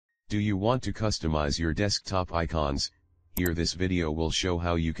Do you want to customize your desktop icons? Here this video will show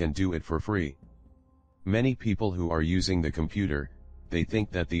how you can do it for free. Many people who are using the computer, they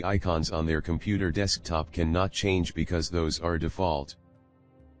think that the icons on their computer desktop cannot change because those are default.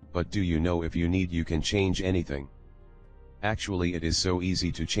 But do you know if you need you can change anything? Actually it is so easy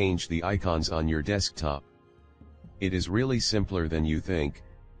to change the icons on your desktop. It is really simpler than you think.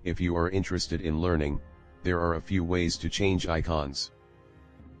 If you are interested in learning, there are a few ways to change icons.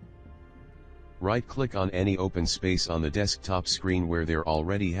 Right-click on any open space on the desktop screen where there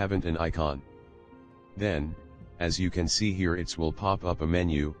already haven't an icon. Then, as you can see here, it will pop up a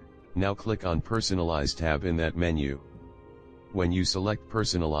menu. Now click on Personalize tab in that menu. When you select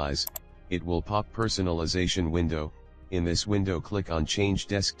Personalize, it will pop Personalization window. In this window click on Change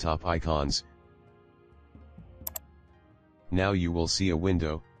Desktop Icons. Now you will see a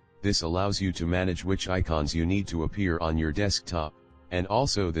window. This allows you to manage which icons you need to appear on your desktop, and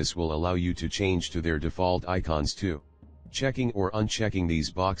also this will allow you to change to their default icons too. Checking or unchecking these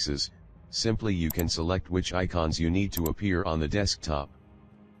boxes, simply you can select which icons you need to appear on the desktop.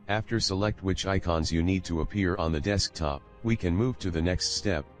 After select which icons you need to appear on the desktop, we can move to the next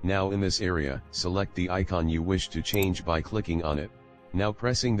step. Now in this area, select the icon you wish to change by clicking on it. Now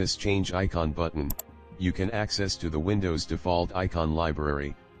pressing this Change Icon button, you can access to the Windows default icon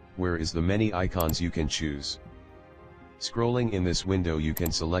library, where is the many icons you can choose. Scrolling in this window you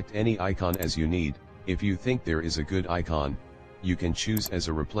can select any icon as you need. If you think there is a good icon, you can choose as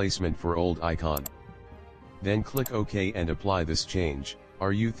a replacement for old icon. Then click OK and apply this change.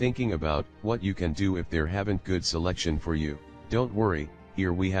 Are you thinking about what you can do if there haven't good selection for you? Don't worry,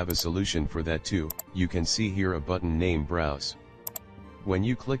 here we have a solution for that too. You can see here a button named Browse. When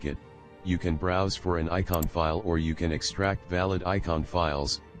you click it, you can browse for an icon file, or you can extract valid icon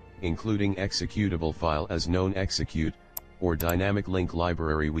files, including executable file as known execute, or dynamic link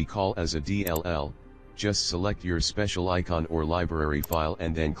library we call as a DLL. Just select your special icon or library file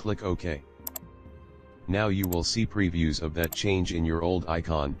and then click OK. Now you will see previews of that change in your old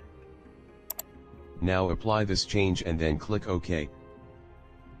icon. Now apply this change and then click OK.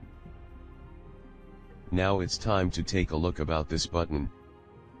 Now it's time to take a look about this button.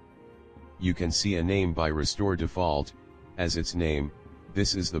 You can see a name by Restore Default. As its name,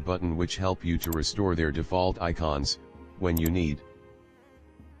 this is the button which help you to restore their default icons when you need.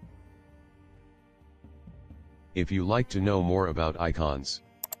 If you like to know more about icons,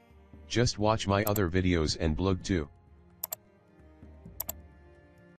 just watch my other videos and blog too.